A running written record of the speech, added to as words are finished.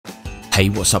Hey,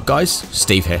 what's up guys?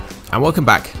 Steve here, and welcome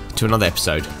back to another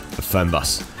episode of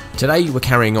Fernbus. Today we're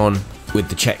carrying on with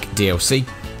the Czech DLC,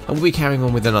 and we'll be carrying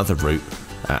on with another route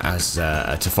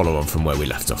to follow on from where we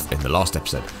left off in the last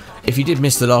episode. If you did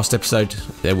miss the last episode,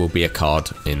 there will be a card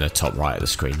in the top right of the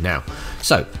screen now.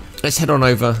 So, let's head on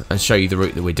over and show you the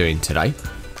route that we're doing today.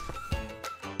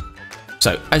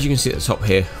 So, as you can see at the top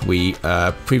here, we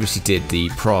previously did the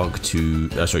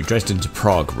Dresden to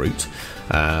Prague route.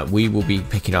 We will be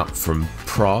picking up from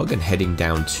Prague and heading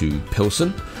down to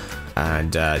Pilsen,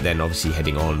 and then obviously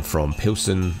heading on from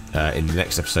Pilsen in the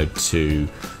next episode to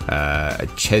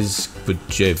Czech.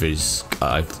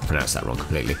 I've pronounced that wrong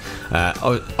completely.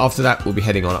 After that, we'll be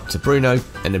heading on up to Brno,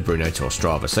 and then Brno to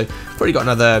Ostrava. So, we've already got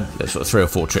another sort of 3 or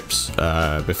 4 trips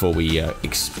before we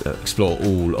explore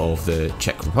all of the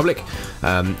Czech Republic.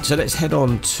 So let's head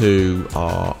on to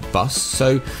our bus.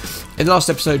 So, in the last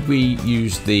episode, we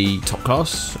used the top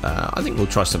class. I think we'll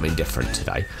try something different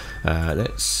today.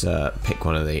 Let's pick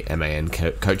one of the MAN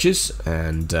coaches,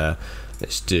 and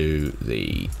let's do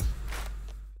the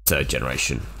 3rd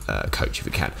generation coach if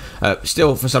we can.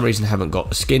 Still, for some reason, haven't got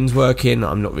the skins working.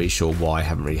 I'm not really sure why. I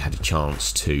haven't really had a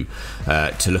chance to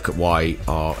look at why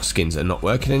our skins are not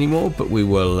working anymore. But we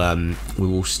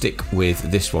will stick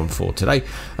with this one for today.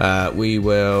 We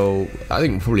will. I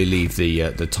think we'll probably leave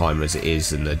the time as it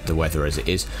is and the weather as it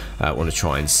is. I want to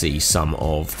try and see some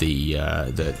of the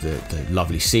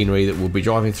lovely scenery that we'll be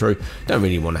driving through. Don't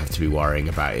really want to have to be worrying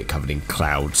about it covered in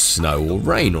clouds, snow, or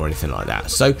rain or anything like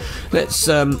that. So let's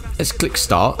click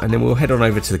start. And then we'll head on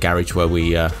over to the garage where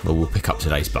we'll pick up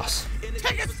today's bus.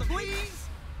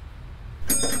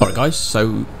 Alright guys,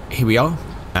 so here we are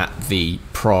at the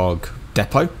Prague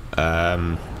depot.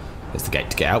 There's the gate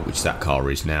to get out, which that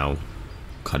car is now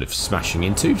kind of smashing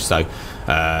into. So,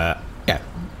 yeah,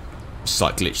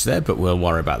 slight glitch there, but we'll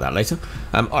worry about that later.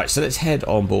 Alright, so let's head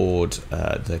on board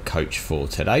the coach for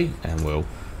today, and we'll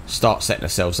start setting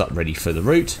ourselves up ready for the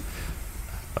route.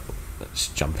 Let's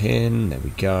jump in, there we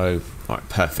go. Alright,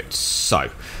 perfect. So,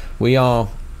 we are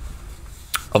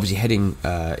obviously heading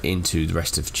into the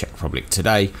rest of Czech Republic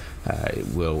today.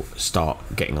 We'll start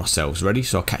getting ourselves ready,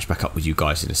 so I'll catch back up with you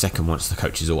guys in a second once the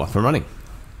coach is all up and running.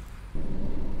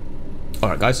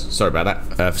 Alright guys, sorry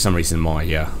about that. For some reason my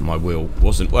wheel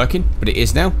wasn't working, but it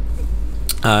is now.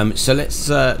 So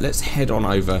let's head on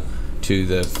over to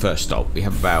the first stop. We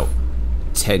have about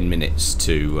 10 minutes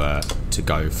to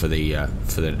go for the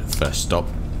first stop,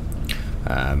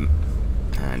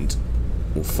 and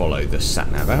we'll follow the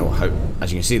sat nav out. I hope,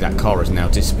 as you can see, that car has now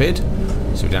disappeared,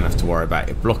 so we don't have to worry about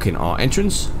it blocking our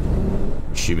entrance.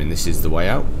 Assuming this is the way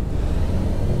out.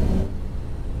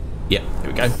 Yep,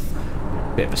 there we go.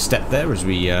 Bit of a step there as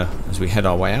we head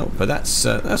our way out, but that's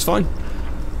fine.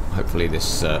 Hopefully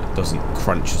this doesn't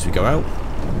crunch as we go out.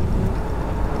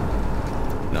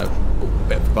 No.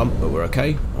 Bit of a bump, but we're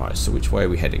okay. Alright, so which way are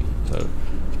we heading? So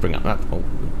let's bring up that. Oh,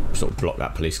 sort of block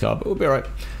that police car, but we'll be alright.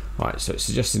 Alright, so it's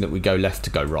suggesting that we go left to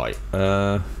go right.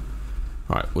 Alright,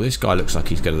 well this guy looks like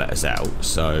he's going to let us out,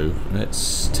 so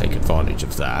let's take advantage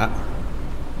of that.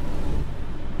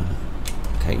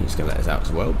 Okay, he's going to let us out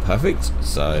as well. Perfect.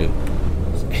 So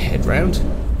head round.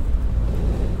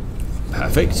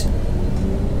 Perfect.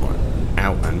 Right,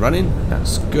 out and running.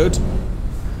 That's good.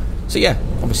 So yeah,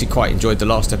 obviously quite enjoyed the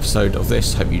last episode of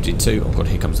this. Hope you did too. Oh god,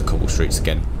 here comes the cobble streets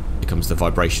again. Here comes the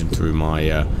vibration through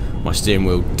my my steering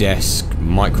wheel, desk,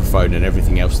 microphone, and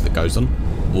everything else that goes on,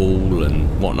 wall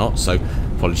and whatnot. So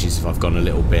apologies if I've gone a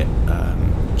little bit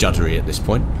juddery at this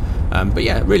point. But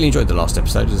yeah, really enjoyed the last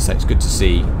episode. As I say, it's good to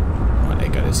see. Right, there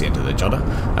you go. That's the end of the judder.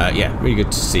 Yeah, really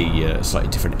good to see slightly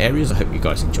different areas. I hope you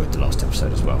guys enjoyed the last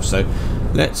episode as well. So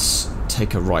let's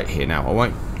take a right here now. I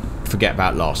won't forget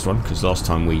about last one, because last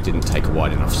time we didn't take a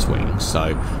wide enough swing,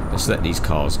 so let's let these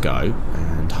cars go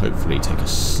and hopefully take a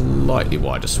slightly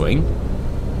wider swing.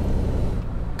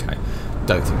 Okay,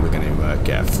 don't think we're going to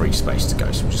get a free space to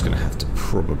go, so we're just going to have to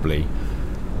probably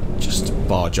just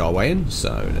barge our way in.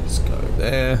 So let's go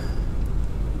there.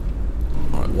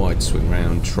 Alright, wide swing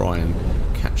round, try and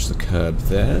catch the curb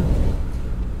there.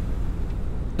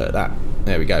 Look at that,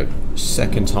 there we go,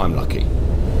 second time lucky.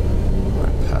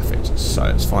 Perfect. So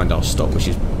let's find our stop, which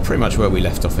is pretty much where we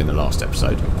left off in the last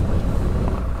episode.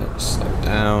 Right, let's slow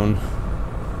down.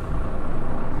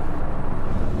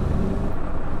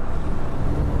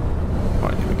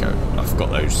 Right, here we go. I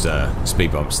forgot those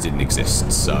speed bumps didn't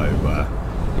exist, so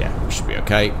yeah, we should be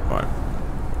okay. Right,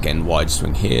 again, wide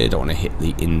swing here. Don't want to hit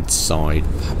the inside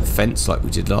fence like we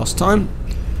did last time.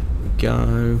 Here we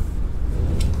go.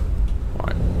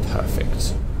 Right,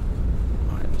 perfect.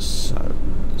 Right, so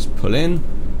let's pull in.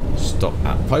 Stop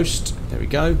at post. There we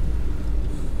go.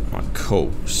 Right,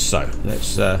 cool. So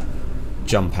let's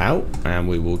jump out and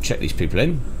we will check these people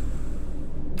in.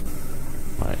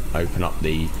 Right, open up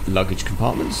the luggage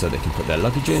compartment so they can put their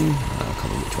luggage in. I can't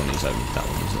remember which one is open. That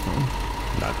one, is it? That one?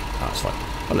 No, that's fine.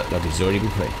 Oh look, luggage has already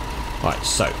been put in. Right,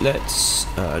 so let's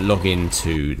log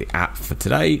into the app for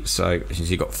today. So since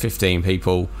you've got 15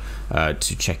 people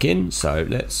to check in, so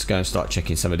let's go and start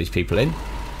checking some of these people in.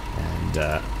 And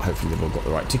hopefully they've all got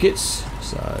the right tickets.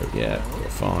 So yeah, we're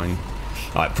fine.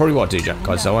 Alright, probably what I'll do,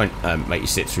 guys, I won't make you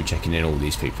sit through checking in all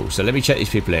these people. So let me check these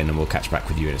people in and we'll catch back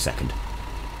with you in a second.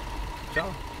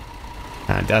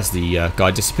 And as the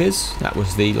guy disappears, that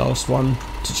was the last one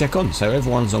to check on. So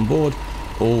everyone's on board.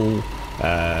 All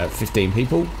 15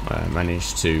 people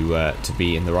managed to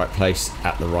be in the right place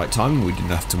at the right time. We didn't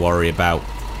have to worry about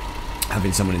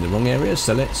having someone in the wrong area.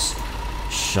 So let's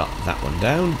shut that one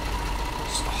down.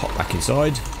 Let's hop back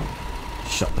inside.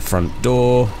 Shut the front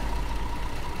door.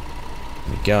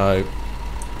 There we go.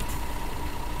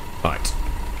 Right.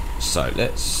 So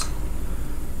let's...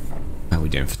 How are we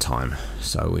doing for time?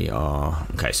 So we are...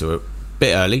 Okay, so we're a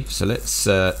bit early. So let's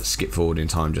skip forward in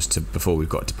time just to before we've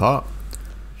got to depart.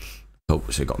 Oh,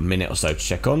 so we've got a minute or so to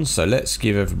check on. So let's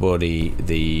give everybody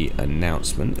the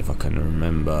announcement, if I can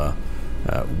remember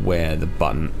where the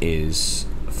button is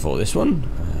for this one.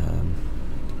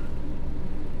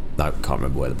 No, can't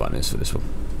remember where the button is for this one.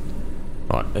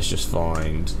 Right, let's just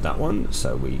find that one.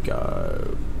 So we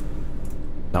go...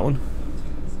 That one.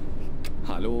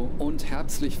 Hallo und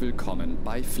herzlich willkommen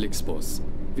bei Flixbus.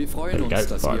 Wir freuen uns,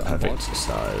 dass ihr an Bord seid.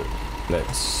 So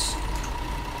let's...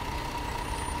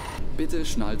 Bitte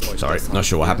schnallt euch. Sorry, not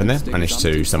sure what happened there. Managed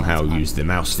to somehow use the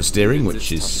mouse for steering,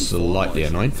 which is slightly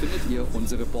annoying.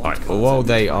 Alright, well, while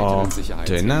they are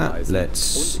doing that,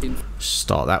 let's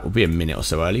start that. We'll be a minute or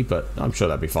so early, but I'm sure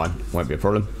that'll be fine. Won't be a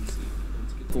problem.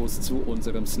 Zu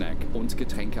unserem Snack- und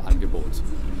Getränkeangebot.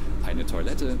 Eine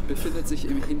Toilette befindet sich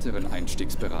im hinteren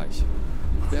Einstiegsbereich.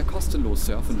 Wer kostenlos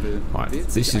surfen will, right,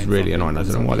 this is really annoying. I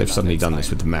don't know why they've suddenly done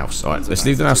this with the mouse. Alright, let's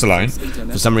leave the mouse alone.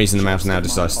 For some reason the mouse now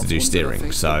decides to do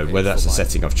steering. So whether that's a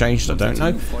setting I've changed, I don't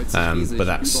know. But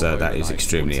that is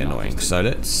extremely annoying. So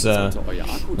let's turn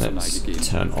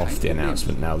off the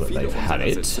announcement now that they've had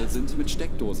it.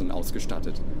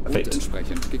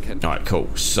 Perfect. Alright, cool.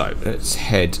 So let's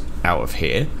head out of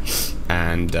here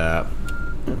and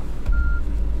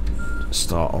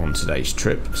start on today's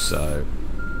trip. So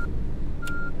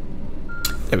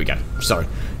there we go. Sorry,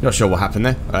 not sure what happened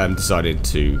there. Decided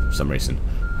to, for some reason,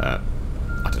 I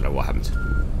don't know what happened.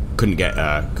 Couldn't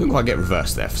quite get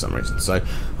reversed there for some reason. So,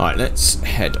 all right, let's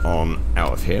head on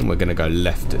out of here, and we're going to go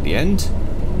left at the end.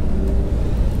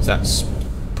 So that's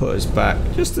put us back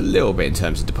just a little bit in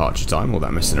terms of departure time, all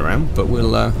that messing around. But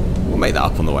we'll make that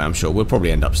up on the way. I'm sure we'll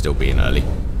probably end up still being early.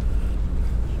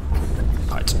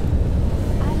 Right.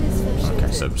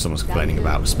 Okay, so someone's complaining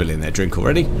about spilling their drink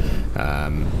already.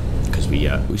 Because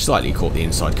we slightly caught the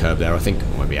inside curb there, I think,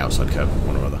 or maybe outside curb,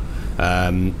 one or other.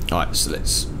 Alright, so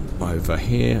let's over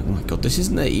here. Oh my god, this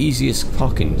isn't the easiest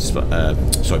bus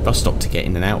stop to get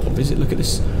in and out of, is it? Look at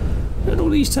this. Look at all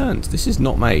these turns. This is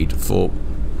not made for...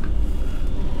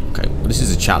 Okay, well, this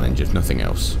is a challenge if nothing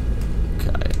else.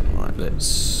 Okay, alright,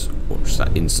 let's watch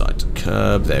that inside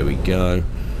curb. There we go.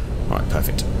 Alright,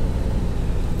 perfect.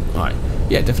 Alright,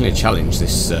 yeah, definitely a challenge,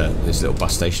 this little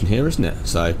bus station here, isn't it?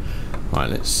 So... Right,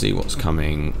 let's see what's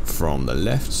coming from the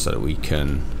left so that we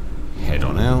can head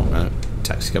on out.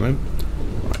 Taxi coming.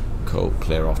 Right, cool,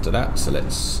 clear after that. So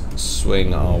let's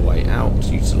swing our way out,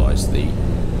 utilise the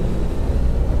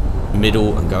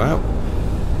middle and go out.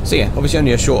 So yeah, obviously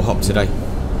only a short hop today.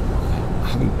 I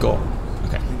haven't got...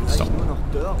 Okay, stop.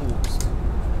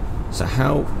 So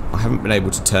how... I haven't been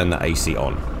able to turn the AC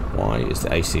on. Why is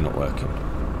the AC not working?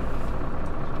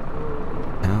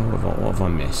 What have I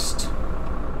missed?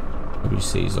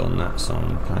 WC's on, that's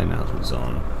on, play announcement's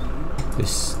on.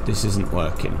 This isn't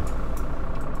working.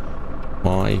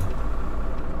 Why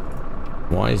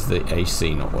is the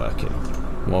AC not working?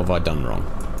 What have I done wrong?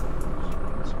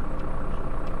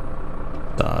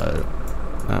 So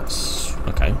that's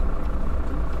okay.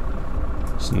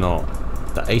 It's not,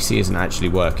 the AC isn't actually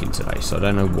working today, so I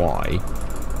don't know why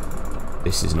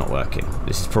this is not working.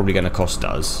 This is probably going to cost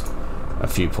us a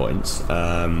few points.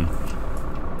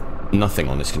 Nothing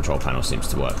on this control panel seems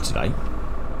to work today.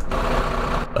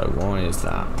 So why is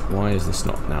that? Why is this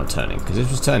not now turning? Because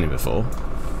this was turning before,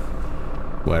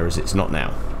 whereas it's not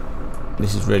now.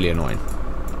 This is really annoying.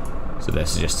 So they're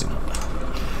suggesting...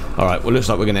 Alright, well, looks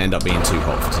like we're going to end up being too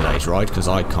hot for today's ride, because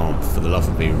I can't, for the love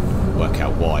of me, work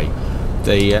out why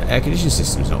the air conditioning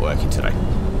system's not working today.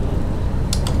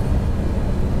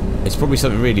 it's probably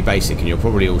something really basic, and you're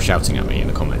probably all shouting at me in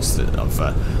the comments that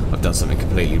I've done something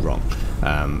completely wrong.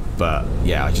 But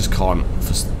yeah, I just can't,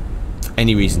 for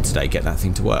any reason today, get that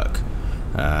thing to work.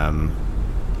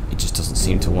 It just doesn't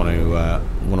seem to want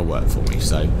to work for me.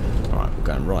 So, all right, we're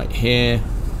going right here.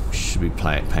 Should be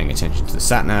paying attention to the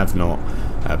sat nav, not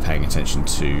paying attention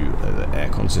to the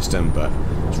aircon system. But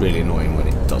it's really annoying when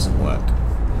it doesn't work.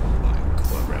 Right,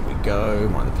 where we go,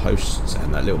 mind the posts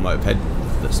and that little moped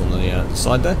that's on the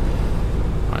side there.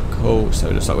 Right, cool. So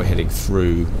it looks like we're heading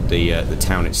through the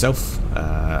town itself,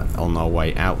 on our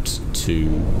way out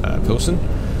to Pilsen.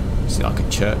 See like a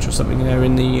church or something there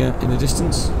in the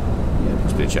distance. Yeah,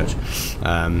 must be a church.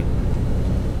 Right,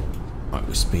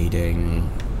 we're speeding.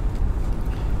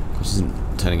 This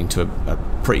isn't turning into a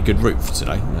pretty good route for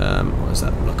today. What is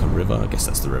that? Like a river? I guess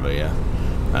that's the river. Yeah.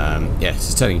 Yeah,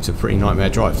 it's turning into a pretty nightmare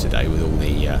drive today with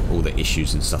all the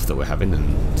issues and stuff that we're having,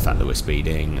 and the fact that we're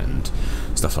speeding and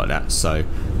stuff like that. So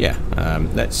yeah,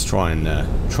 let's try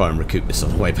and recoup this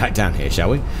on the way back down here,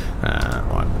 shall we?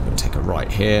 Right, we'll take a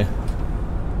right here.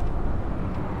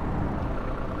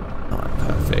 Alright,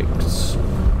 perfect.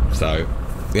 So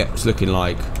yeah, it's looking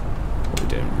like, what are we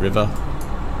doing? River.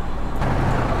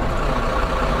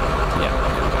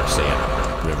 See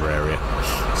it, river area.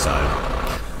 So,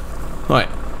 right,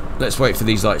 let's wait for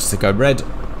these lights to go red.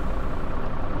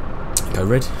 Go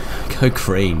red, go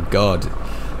green. God,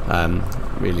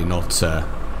 really not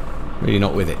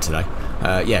with it today.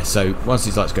 Yeah, so once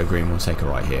these lights go green, we'll take a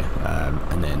right here,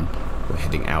 and then we're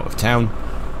heading out of town.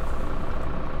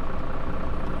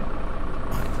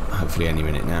 Right, hopefully any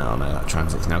minute now. I know that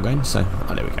transit's now going. So,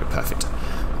 oh, there we go, perfect.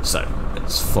 So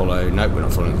let's follow. Nope, we're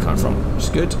not following the car from, which is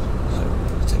good.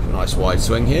 Take a nice wide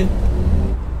swing here.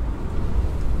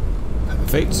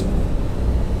 Perfect.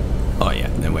 Oh yeah,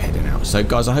 then we're heading out. So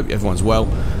guys, I hope everyone's well.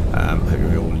 Hope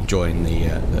you're all enjoying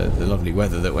the lovely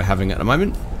weather that we're having at the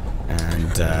moment,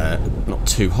 and not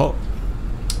too hot.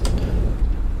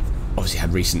 Obviously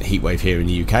had recent heat wave here in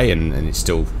the UK, and it's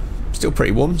still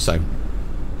pretty warm. So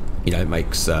you know, it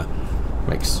makes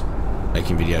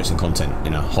making videos and content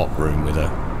in a hot room with a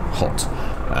hot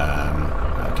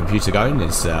computer going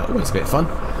is always a bit of fun.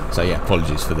 So yeah,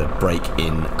 apologies for the break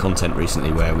in content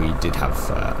recently, where we did have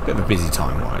a bit of a busy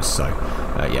time wise. So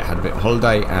yeah, had a bit of a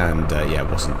holiday, and yeah,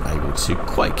 wasn't able to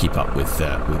quite keep up with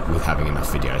having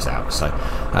enough videos out. So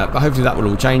but hopefully that will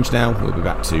all change now. We'll be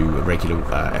back to a regular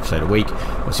episode a week.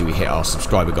 Obviously we hit our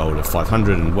subscriber goal of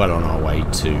 500 and well on our way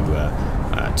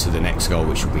to the next goal,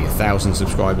 which will be 1,000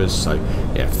 subscribers. So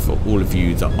yeah, for all of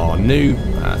you that are new,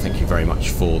 thank you very much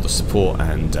for the support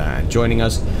and joining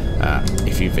us.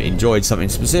 If you've enjoyed something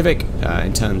specific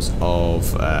in terms of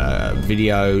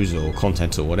videos or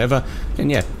content or whatever, then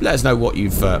yeah, let us know what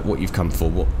you've come for,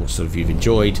 what sort of you've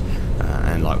enjoyed,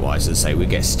 and likewise, as I say, we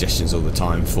get suggestions all the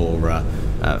time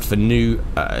for new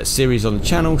series on the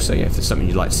channel. So yeah, if there's something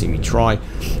you'd like to see me try,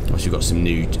 obviously we've got some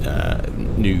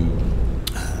new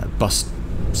bus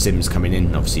sims coming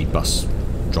in. Obviously Bus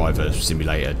Driver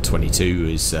Simulator 22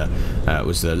 was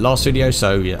the last video,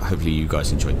 so yeah, hopefully you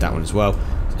guys enjoyed that one as well.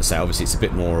 So obviously it's a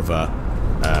bit more of a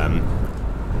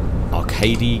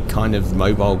arcadey kind of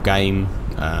mobile game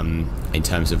in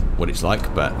terms of what it's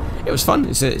like, but it was fun.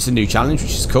 It's a new challenge,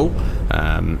 which is cool.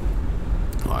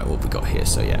 Alright, what have we got here?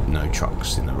 So yeah, no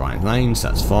trucks in the right lanes,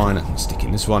 that's fine. I can stick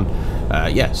in this one.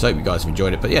 Yeah, so hope you guys have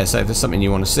enjoyed it. But yeah, so if there's something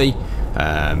you want to see,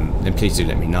 then please do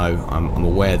let me know. I'm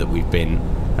aware that we've been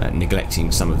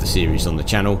neglecting some of the series on the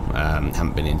channel.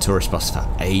 Haven't been in Tourist Bus for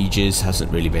ages.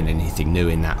 Hasn't really been anything new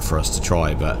in that for us to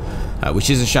try, but which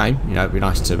is a shame. You know, it'd be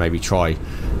nice to maybe try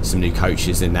some new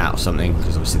coaches in that or something,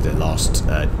 because obviously the last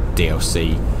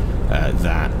DLC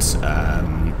that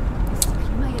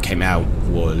came out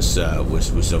was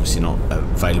obviously not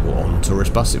available on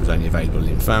Tourist Bus. It was only available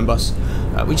in Fernbus,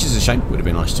 which is a shame. Would have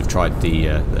been nice to have tried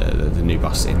the new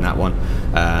bus in that one.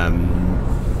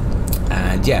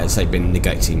 And yeah, as they've been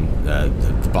neglecting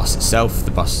the bus itself.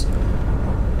 The bus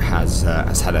has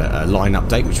had a line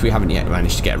update, which we haven't yet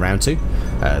managed to get around to.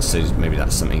 So maybe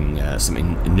that's something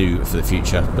new for the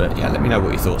future. But yeah, let me know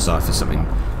what your thoughts are. If there's something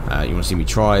you want to see me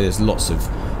try, there's lots of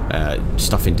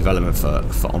stuff in development for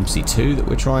OMSI 2 that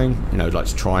we're trying. You know, I'd like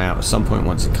to try out at some point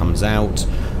once it comes out.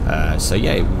 So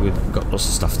yeah, we've got lots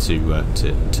of stuff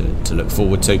to look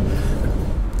forward to.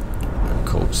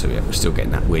 Cool. So yeah, we're still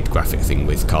getting that weird graphic thing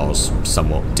with cars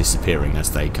somewhat disappearing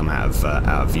as they come out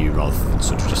of view, rather than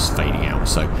sort of just fading out.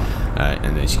 So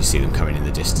and as you see them coming in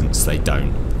the distance, they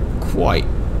don't quite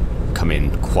come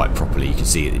in quite properly. You can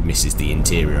see it misses the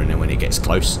interior, and then when it gets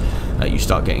close, you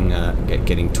start getting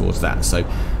towards that. So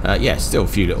yeah, still a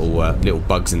few little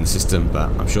bugs in the system, but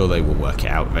I'm sure they will work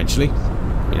it out eventually.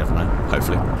 You never know,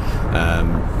 hopefully.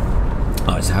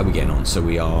 Alright, so how are we getting on? So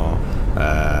we are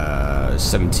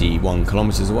 71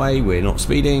 kilometers away. We're not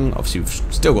speeding. Obviously,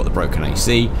 we've still got the broken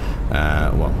AC.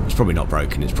 Well, it's probably not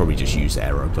broken. It's probably just user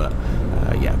error. But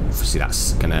yeah, obviously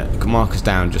that's gonna mark us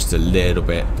down just a little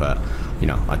bit. But you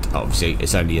know, obviously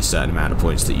it's only a certain amount of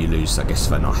points that you lose, I guess,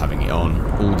 for not having it on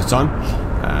all the time.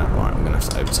 Right, I'm gonna have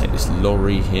to overtake this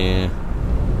lorry here.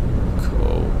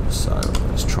 Cool. So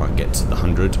let's try and get to the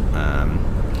 100.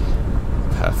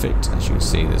 Perfect. As you can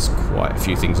see, there's quite a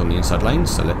few things on the inside lane,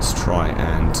 so let's try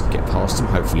and get past them.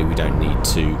 Hopefully we don't need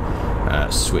to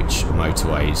switch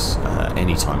motorways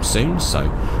anytime soon, so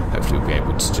hopefully we'll be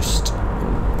able to just...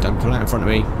 Don't pull out in front of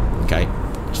me. Okay,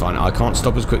 it's fine. I can't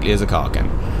stop as quickly as a car can.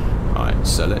 Alright,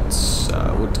 so let's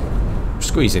we'll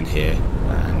squeeze in here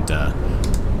and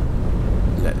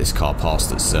let this car pass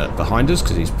that's behind us,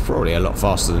 because he's probably a lot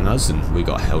faster than us, and we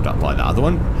got held up by that other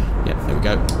one. Yep, there we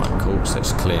go. Right, cool. So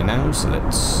it's clear now. So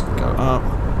let's go up.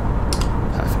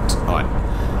 Perfect. All right.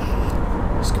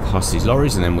 Let's go past these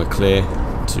lorries, and then we're clear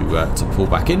to pull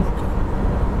back in. There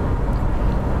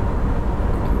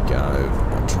we go.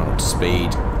 I'll try not to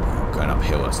speed. Going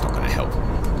uphill, that's not going to help.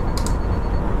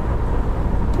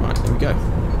 All right, there we go.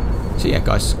 So yeah,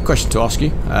 guys, question to ask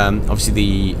you. Obviously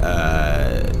the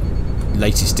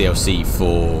latest DLC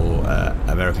for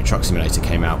American Truck Simulator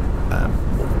came out a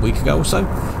week ago or so.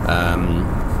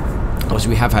 Obviously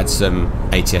we have had some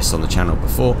ATS on the channel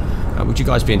before. Would you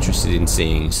guys be interested in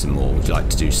seeing some more? Would you like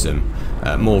to do some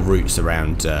more routes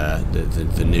around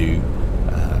the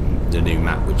new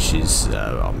map, which is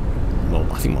well,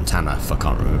 I think Montana, if I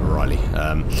can't remember rightly.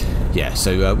 Yeah,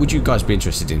 so would you guys be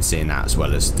interested in seeing that, as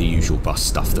well as the usual bus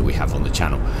stuff that we have on the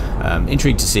channel?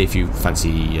 Intrigued to see if you fancy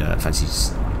you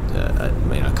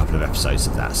know, a couple of episodes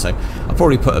of that. So I'll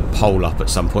probably put a poll up at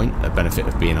some point. A benefit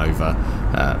of being over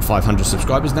 500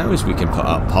 subscribers now is we can put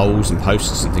up polls and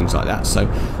posts and things like that. So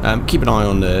keep an eye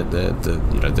on the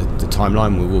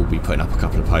timeline. We will be putting up a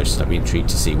couple of posts. I'd be intrigued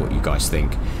to see what you guys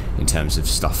think in terms of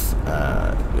stuff,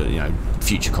 you know,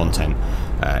 future content.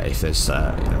 If there's you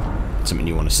know, something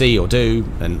you want to see or do,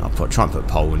 then I'll try and put a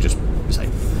poll and just say,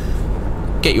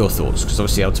 get your thoughts, because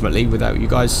obviously ultimately without you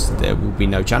guys there will be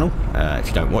no channel. If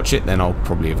you don't watch it, then I'll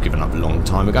probably have given up a long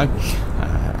time ago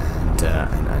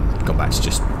and gone back to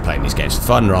just playing these games for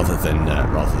fun rather than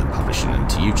publishing them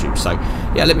to YouTube. So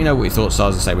yeah, let me know what your thoughts are,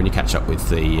 as I say, when you catch up with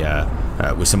the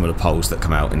with some of the polls that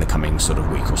come out in the coming sort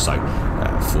of week or so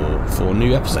for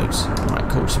new episodes. Alright,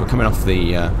 cool. So we're coming off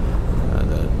the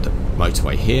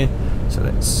motorway here, so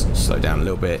let's slow down a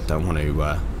little bit. Don't want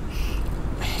to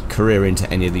career into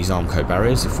any of these Armco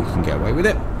barriers if we can get away with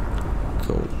it.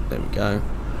 Cool, there we go.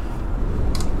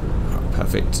 Right,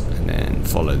 perfect, and then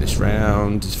follow this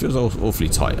round. It feels awfully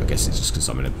tight. I guess it's just because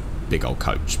I'm in a big old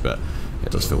coach, but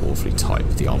it does feel awfully tight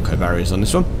with the Armco barriers on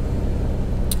this one.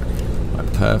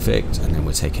 Right, perfect, and then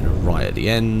we're taking a right at the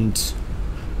end.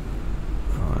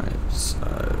 Alright,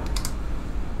 so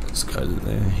let's go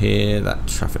there. Here, that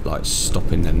traffic light's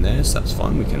stopping them there, so that's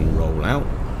fine. We can roll out.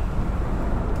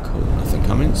 Cool, nothing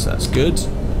coming, so that's good.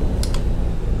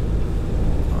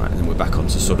 Alright, and then we're back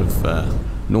onto sort of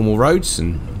normal roads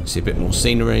and see a bit more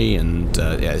scenery, and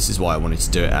yeah, this is why I wanted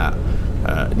to do it at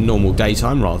normal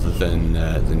daytime rather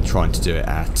than trying to do it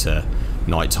at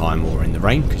night time or in the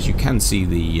rain, because you can see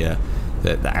the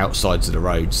outsides of the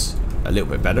roads a little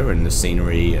bit better, and the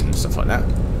scenery and stuff like that.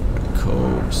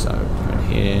 Cool, so we're in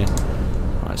here.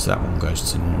 Right, so that one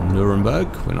goes to Nuremberg.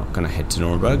 We're not going to head to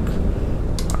Nuremberg.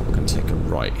 We're going to take a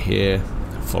right here,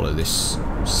 follow this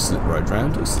slip road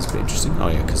round. This is a bit interesting. Oh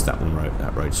yeah, because that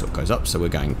road sort of goes up, so we're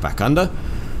going back under.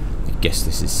 I guess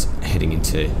this is heading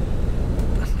into...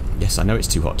 Yes, I know it's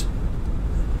too hot.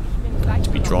 Going to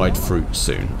be dried fruit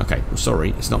soon. Okay, well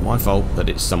sorry, it's not my fault that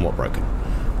it's somewhat broken.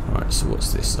 Alright, so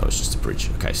what's this? Oh, it's just a bridge.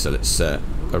 Okay, so let's go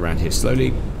around here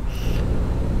slowly.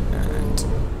 And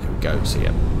there we go. So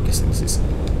yeah, I'm guessing this is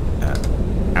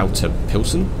Outer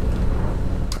Pilsen.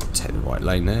 Take the right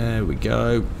lane, there we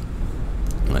go.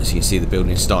 Right, so you can see the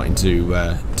building is starting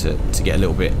to get a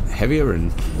little bit heavier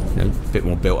and, you know, a bit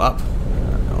more built up.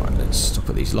 Alright, let's stop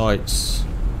at these lights.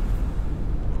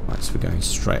 Right, so we're going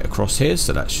straight across here,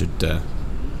 so that should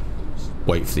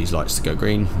wait for these lights to go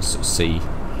green. Let's sort of see.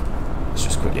 Let's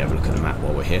just quickly have a look at the map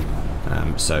while we're here.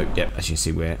 So yep, as you can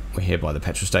see, we're here by the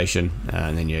petrol station,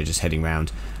 and then you're just heading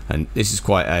round. And this is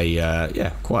quite a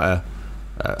yeah, quite a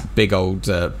big old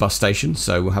bus station,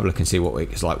 so we'll have a look and see what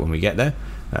it's like when we get there.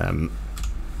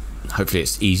 Hopefully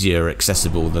it's easier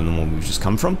accessible than the one we've just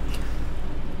come from.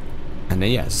 And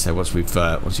then yeah, so once we've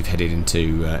headed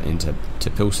into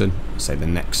Pilsen, say the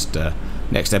next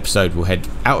episode we'll head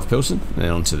out of Pilsen and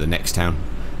then on to the next town,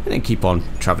 and then keep on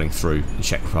travelling through the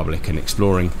Czech Republic and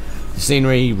exploring the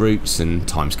scenery, routes and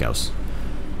timescales.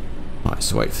 Right,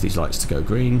 so wait for these lights to go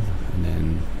green, and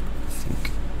then I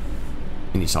think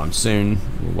anytime soon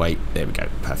we'll wait. There we go,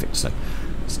 perfect. So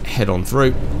let's head on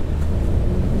through.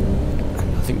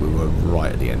 And I think we were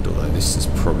right at the end, although this is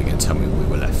probably going to tell me we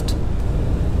were left.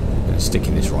 I'm going to stick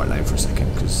in this right lane for a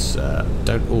second, because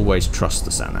don't always trust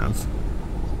the sat-nav.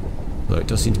 Though it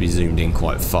does seem to be zoomed in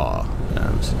quite far,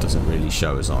 so it doesn't really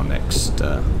show us our next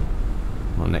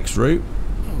route.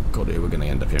 Oh god, we're going to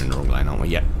end up here in the wrong lane, aren't we?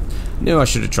 Yeah. Knew I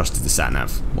should have trusted the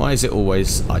sat-nav. Why is it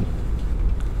always... I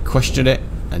question it,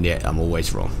 and yet I'm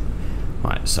always wrong.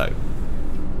 Right, so...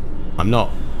 I'm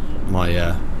not...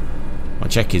 My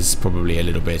Czech is probably a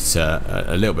little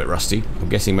bit rusty. I'm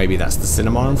guessing maybe that's the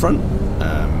cinema in front.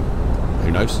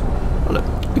 Who knows? Oh look,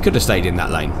 we could have stayed in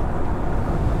that lane.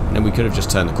 And then we could have just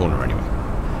turned the corner anyway.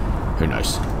 Who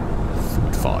knows?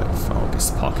 Food 5. Oh, I guess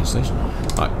the parking station.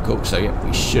 Alright, cool. So yeah,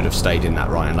 we should have stayed in that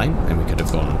right lane, and we could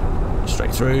have gone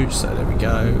straight through. So there we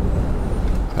go.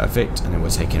 Perfect. And then we're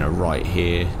taking a right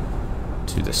here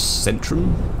to the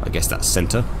centrum. I guess that's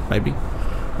centre, maybe.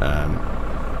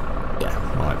 Yeah,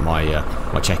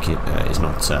 my Czech is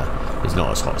not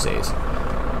as hot as it is.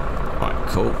 Alright,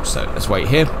 cool. So let's wait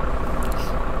here.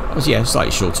 Yeah,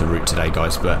 slightly shorter route today,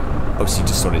 guys, but obviously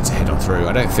just wanted to head on through.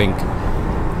 I don't think...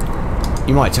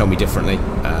 You might tell me differently.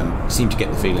 I seem to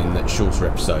get the feeling that shorter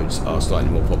episodes are slightly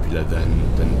more popular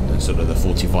than sort of the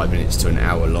 45 minutes to an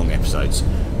hour long episodes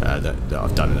that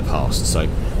I've done in the past. So,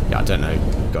 yeah, I don't know.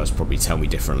 You guys probably tell me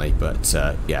differently, but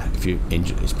yeah,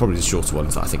 it's probably the shorter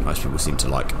ones that I think most people seem to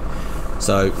like.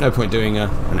 So, no point doing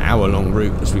an hour long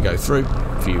route as we go through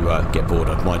if you get bored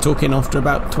of my talking after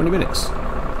about 20 minutes.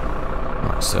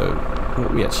 Right, so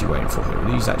what are we actually waiting for here?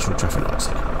 Are these actual traffic lights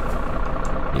here?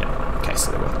 Yeah, okay,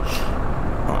 so they were.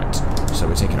 Right, so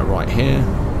we're taking a right here.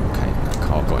 Okay, that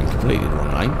car got in completely the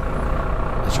wrong lane.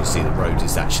 As you can see, the road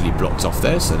is actually blocked off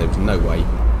there, so there was no way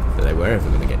that they were ever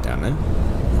going to get down there.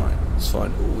 Right, it's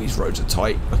fine. All these roads are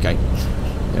tight. Okay,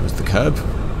 there was the curb.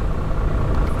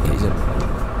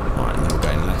 Right, and then we're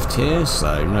going left here,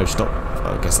 so no stop.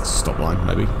 I guess that's a stop line,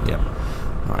 maybe. Yep.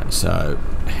 Right, so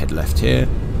head left here.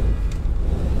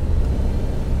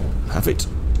 Perfect.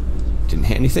 Didn't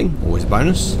hit anything. Always a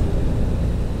bonus.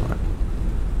 Right.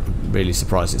 I'm really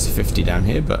surprised it's 50 down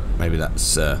here, but maybe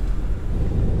that's... I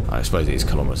suppose it is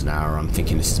kilometres an hour. I'm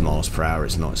thinking this is miles per hour.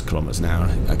 It's not. It's kilometres an hour.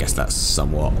 I guess that's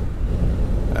somewhat...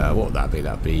 what would that be?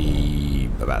 That would be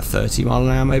about 30 mile an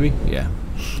hour, maybe? Yeah.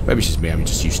 Maybe it's just me. I'm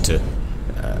just used to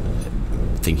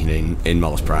thinking in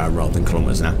miles per hour rather than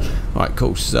kilometres an hour. Right,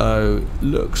 cool. So,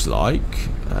 looks like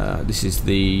this is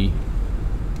the...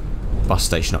 bus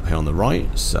station up here on the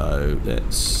right, so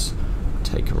let's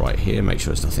take a right here, make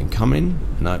sure there's nothing coming.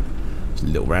 No, it's a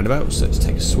little roundabout, so let's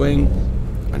take a swing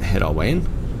and head our way in.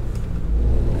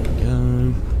 There we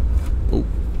go. Oh,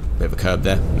 bit of a curb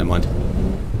there, never mind.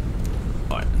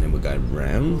 Right, and then we're going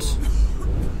round.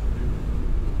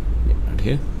 Yeah, round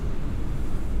here.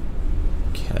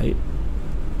 Okay.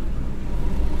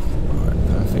 Alright,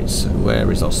 perfect. So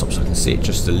where is our stop? So I can see it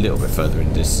just a little bit further in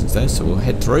the distance there, so we'll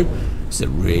head through. It's a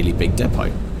really big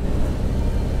depot.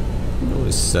 Oh,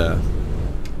 this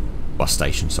bus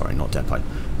station, sorry, not depot.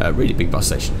 Really big bus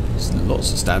station. There's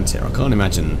lots of stands here. I can't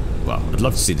imagine... Well, I'd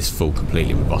love to see this full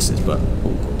completely with buses, but...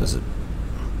 Oh, God, there's a...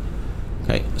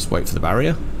 Okay, let's wait for the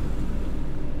barrier.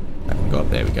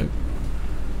 There we go.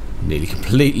 Nearly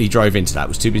completely drove into that.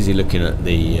 Was too busy looking at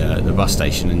the bus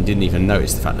station and didn't even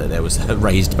notice the fact that there was a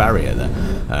raised barrier there.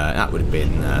 That would have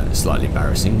been slightly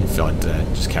embarrassing if I'd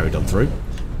just carried on through.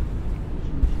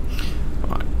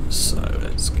 Right, so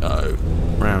let's go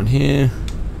round here.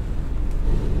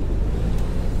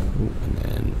 Ooh, and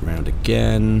then round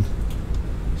again.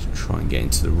 Let's try and get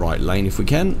into the right lane if we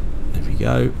can. There we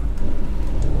go.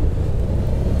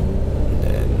 And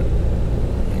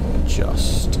then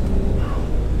just...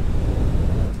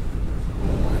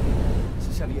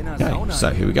 Okay,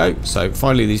 so here we go. So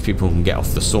finally these people can get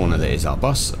off the sauna that is our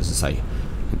bus. As I say,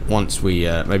 once we,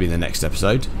 maybe in the next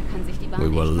episode, we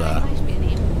will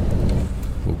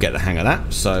we'll get the hang of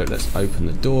that. So let's open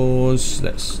the doors,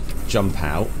 let's jump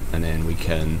out, and then we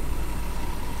can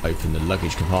open the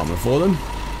luggage compartment for them.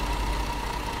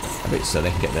 A bit so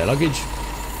they can get their luggage.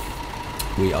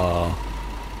 We are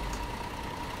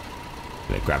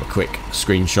going to grab a quick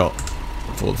screenshot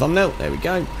for the thumbnail. There we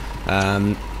go.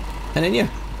 And then yeah.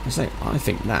 I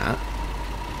think that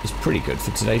is pretty good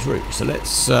for today's route. So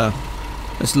let's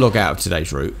log out of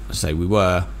today's route. Say we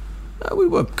were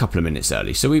a couple of minutes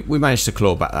early, so we managed to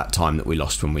claw back that time that we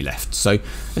lost when we left. So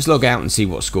let's log out and see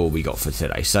what score we got for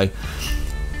today. So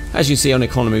as you can see on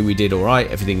economy, we did alright.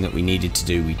 Everything that we needed to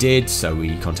do, we did. So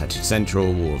we contacted Central,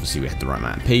 obviously we had the right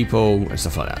amount of people and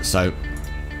stuff like that. So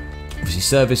obviously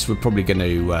service, we're probably going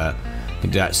to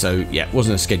do that. So yeah, it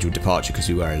wasn't a scheduled departure because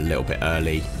we were a little bit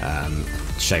early.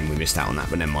 Shame we missed out on that,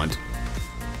 but never mind.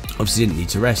 Obviously didn't need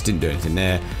to rest, didn't do anything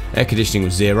there. Air conditioning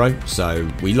was 0, so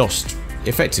we lost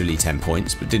effectively 10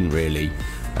 points, but didn't really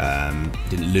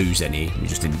didn't lose any, we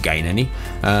just didn't gain any.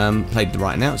 Played the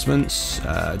right announcements.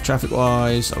 Traffic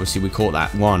wise, obviously we caught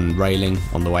that one railing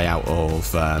on the way out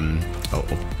of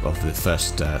the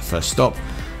first stop,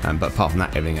 but apart from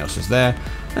that, everything else was there.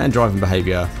 And driving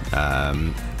behaviour,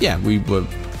 yeah, we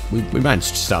managed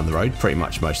to stay on the road pretty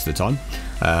much most of the time.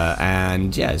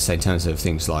 And yeah, in terms of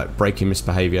things like braking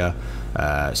misbehaviour,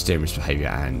 steering misbehaviour,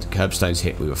 and curbstones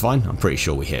hit, we were fine. I'm pretty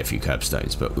sure we hit a few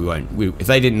curbstones, but we won't. If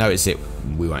they didn't notice it,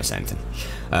 we won't say anything.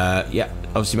 Yeah,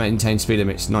 obviously maintained speed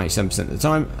limits 97% of the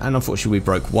time, and unfortunately we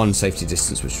broke one safety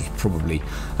distance, which was probably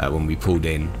when we pulled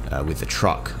in with the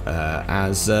truck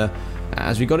as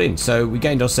we got in. So we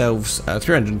gained ourselves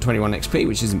 321 XP,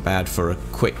 which isn't bad for a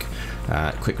quick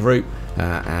route.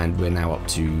 And we're now up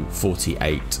to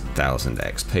 48,000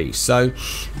 XP. So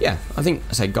yeah, I think,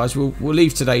 I say guys, we'll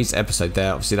leave today's episode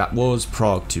there. Obviously that was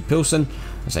Prague to Pilsen.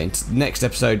 I say next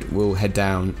episode we'll head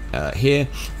down here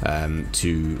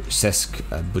to Czech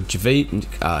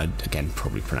again,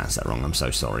 probably pronounced that wrong, I'm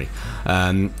so sorry.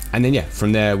 And then yeah,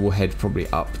 from there we'll head probably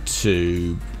up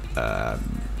to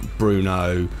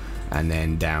Brno, and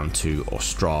then down to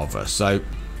Ostrava. So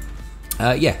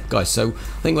yeah guys, so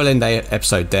I think we'll end the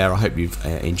episode there. I hope you've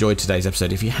enjoyed today's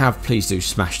episode. If you have, please do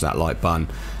smash that like button.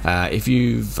 If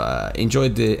you've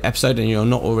enjoyed the episode and you're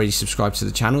not already subscribed to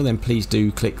the channel, then please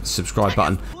do click the subscribe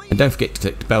button, and don't forget to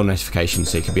click the bell notification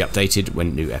so you can be updated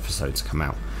when new episodes come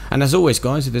out. And as always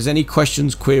guys, if there's any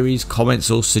questions, queries,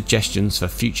 comments or suggestions for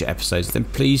future episodes, then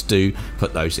please do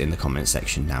put those in the comment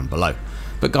section down below.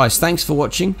 But guys, thanks for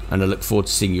watching, and I look forward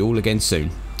to seeing you all again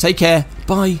soon. Take care,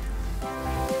 bye.